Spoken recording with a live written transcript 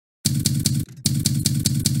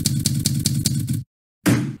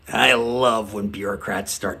I love when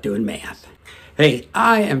bureaucrats start doing math. Hey,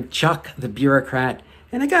 I am Chuck the bureaucrat,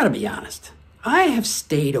 and I gotta be honest, I have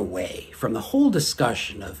stayed away from the whole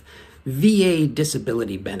discussion of VA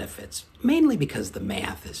disability benefits, mainly because the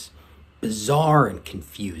math is bizarre and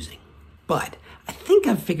confusing. But I think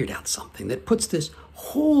I've figured out something that puts this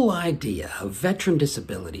whole idea of veteran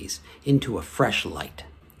disabilities into a fresh light.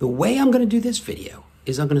 The way I'm going to do this video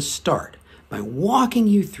is I'm going to start by walking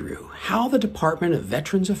you through how the Department of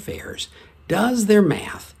Veterans Affairs does their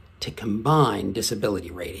math to combine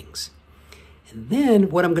disability ratings. And then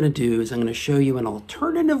what I'm going to do is I'm going to show you an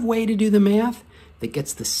alternative way to do the math that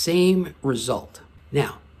gets the same result.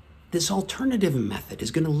 Now, this alternative method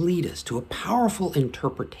is going to lead us to a powerful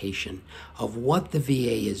interpretation of what the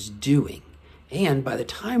VA is doing. And by the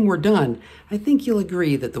time we're done, I think you'll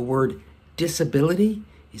agree that the word disability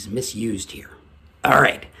is misused here. All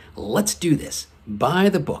right, let's do this. By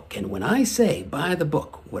the book. And when I say by the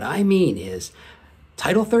book, what I mean is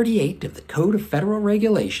Title 38 of the Code of Federal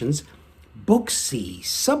Regulations, Book C,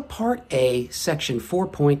 Subpart A, Section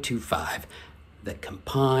 4.25, the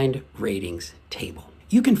Combined Ratings Table.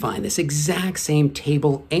 You can find this exact same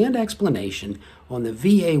table and explanation on the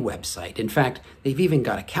VA website. In fact, they've even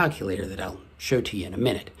got a calculator that I'll show to you in a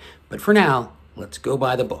minute. But for now, let's go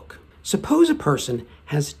by the book. Suppose a person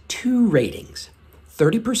has two ratings,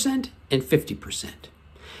 30% and 50%.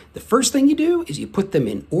 The first thing you do is you put them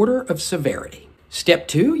in order of severity. Step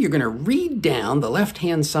 2, you're going to read down the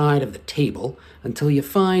left-hand side of the table until you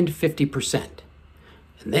find 50%.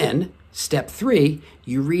 And then, step 3,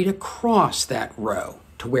 you read across that row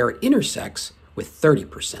to where it intersects with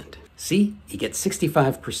 30%. See, you get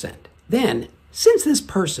 65%. Then, since this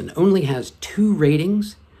person only has two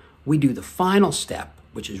ratings, we do the final step,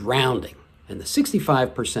 which is rounding, and the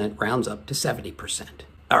 65% rounds up to 70%.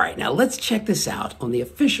 All right, now let's check this out on the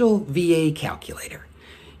official VA calculator.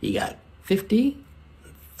 You got 50,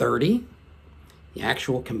 30, the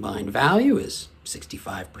actual combined value is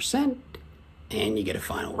 65%, and you get a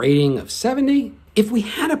final rating of 70. If we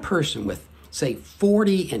had a person with, say,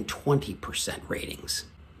 40 and 20% ratings,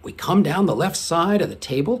 we come down the left side of the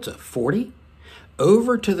table to 40,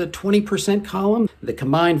 over to the 20% column, the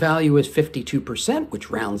combined value is 52%, which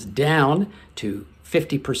rounds down to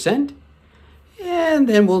 50%. And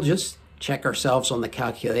then we'll just check ourselves on the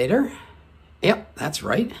calculator. Yep, that's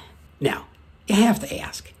right. Now, you have to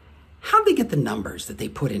ask, how'd they get the numbers that they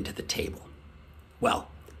put into the table? Well,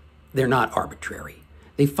 they're not arbitrary.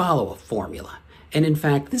 They follow a formula. And in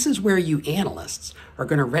fact, this is where you analysts are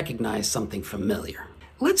going to recognize something familiar.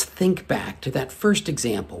 Let's think back to that first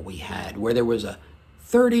example we had where there was a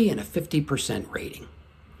 30 and a 50% rating.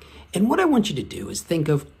 And what I want you to do is think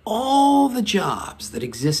of all the jobs that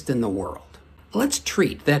exist in the world. Let's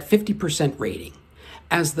treat that 50% rating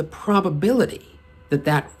as the probability that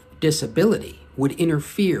that disability would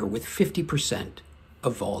interfere with 50%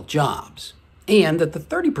 of all jobs, and that the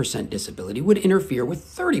 30% disability would interfere with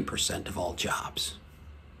 30% of all jobs.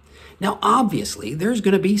 Now, obviously, there's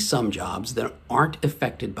going to be some jobs that aren't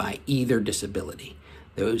affected by either disability.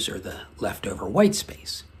 Those are the leftover white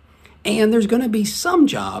space. And there's going to be some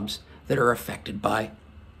jobs that are affected by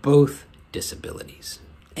both disabilities.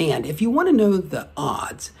 And if you want to know the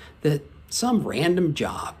odds that some random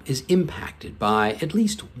job is impacted by at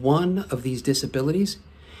least one of these disabilities,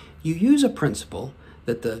 you use a principle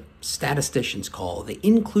that the statisticians call the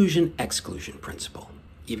inclusion-exclusion principle.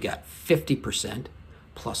 You've got 50%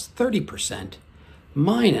 plus 30%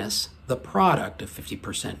 minus the product of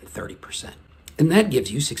 50% and 30%. And that gives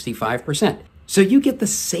you 65%. So you get the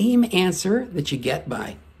same answer that you get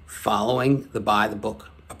by following the by-the-book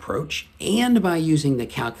approach and by using the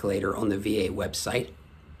calculator on the VA website.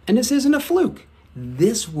 And this isn't a fluke.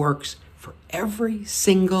 This works for every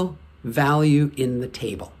single value in the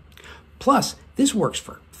table. Plus, this works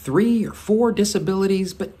for 3 or 4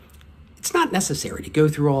 disabilities, but it's not necessary to go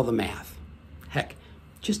through all the math. Heck,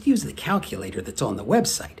 just use the calculator that's on the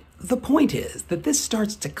website. The point is that this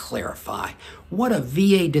starts to clarify what a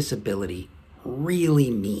VA disability really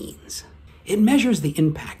means. It measures the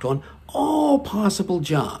impact on all possible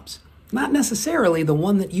jobs, not necessarily the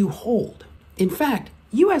one that you hold. In fact,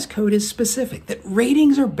 U.S. Code is specific that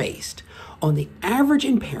ratings are based on the average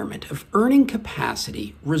impairment of earning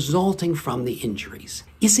capacity resulting from the injuries.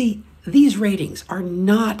 You see, these ratings are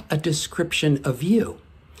not a description of you.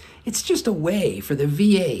 It's just a way for the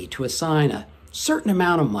VA to assign a certain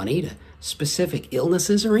amount of money to specific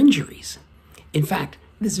illnesses or injuries. In fact,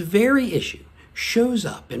 this very issue shows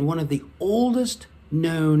up in one of the oldest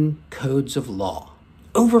known codes of law.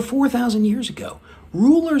 Over 4,000 years ago,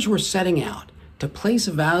 rulers were setting out to place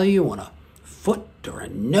a value on a foot or a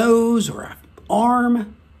nose or an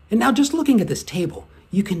arm, And now just looking at this table,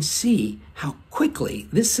 you can see how quickly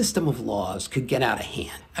this system of laws could get out of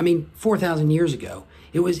hand. I mean, 4,000 years ago,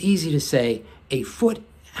 it was easy to say a foot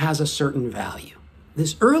has a certain value.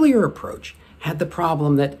 This earlier approach had the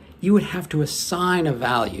problem that you would have to assign a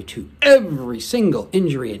value to every single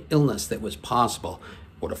injury and illness that was possible.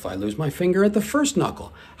 What if I lose my finger at the first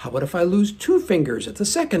knuckle? How about if I lose 2 fingers at the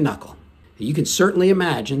second knuckle? You can certainly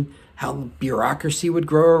imagine how the bureaucracy would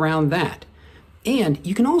grow around that. And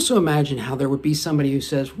you can also imagine how there would be somebody who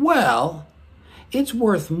says, well, it's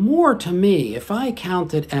worth more to me if I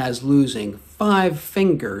count it as losing 5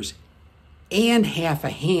 fingers and half a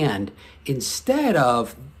hand instead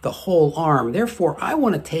of the whole arm. Therefore, I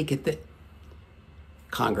want to take it that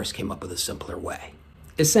Congress came up with a simpler way.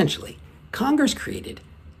 Essentially, Congress created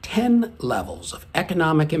 10 levels of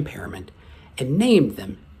economic impairment and named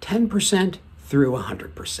them 10% through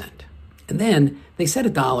 100%. And then they set a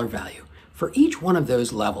dollar value for each one of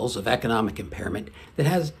those levels of economic impairment that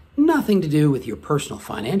has nothing to do with your personal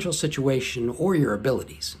financial situation or your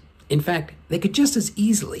abilities. In fact, they could just as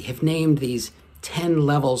easily have named these 10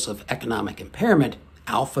 levels of economic impairment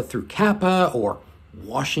Alpha through Kappa or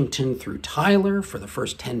Washington through Tyler for the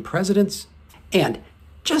first 10 presidents. And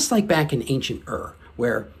just like back in ancient Ur,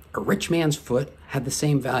 where a rich man's foot had the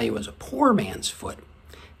same value as a poor man's foot,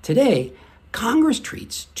 today, Congress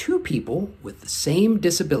treats 2 people with the same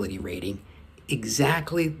disability rating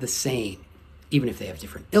exactly the same, even if they have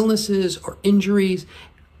different illnesses or injuries,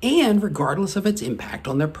 and regardless of its impact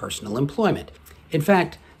on their personal employment. In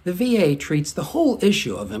fact, the VA treats the whole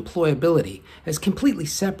issue of employability as completely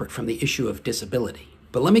separate from the issue of disability.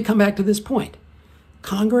 But let me come back to this point.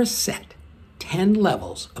 Congress set 10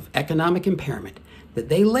 levels of economic impairment that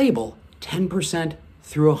they label 10%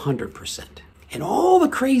 through 100%. And all the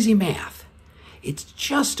crazy math, it's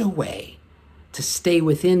just a way to stay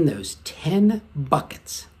within those 10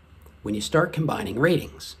 buckets when you start combining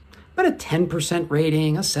ratings. But a 10%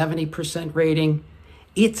 rating, a 70% rating,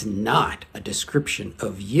 it's not a description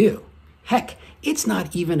of you. Heck, it's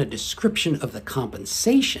not even a description of the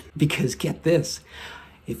compensation. Because get this,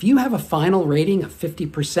 if you have a final rating of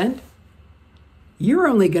 50%, you're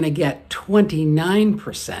only going to get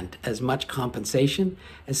 29% as much compensation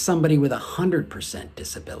as somebody with 100%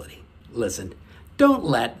 disability. Listen, don't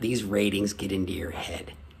let these ratings get into your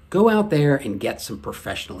head. Go out there and get some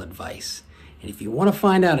professional advice. And if you want to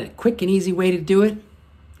find out a quick and easy way to do it,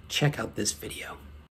 check out this video.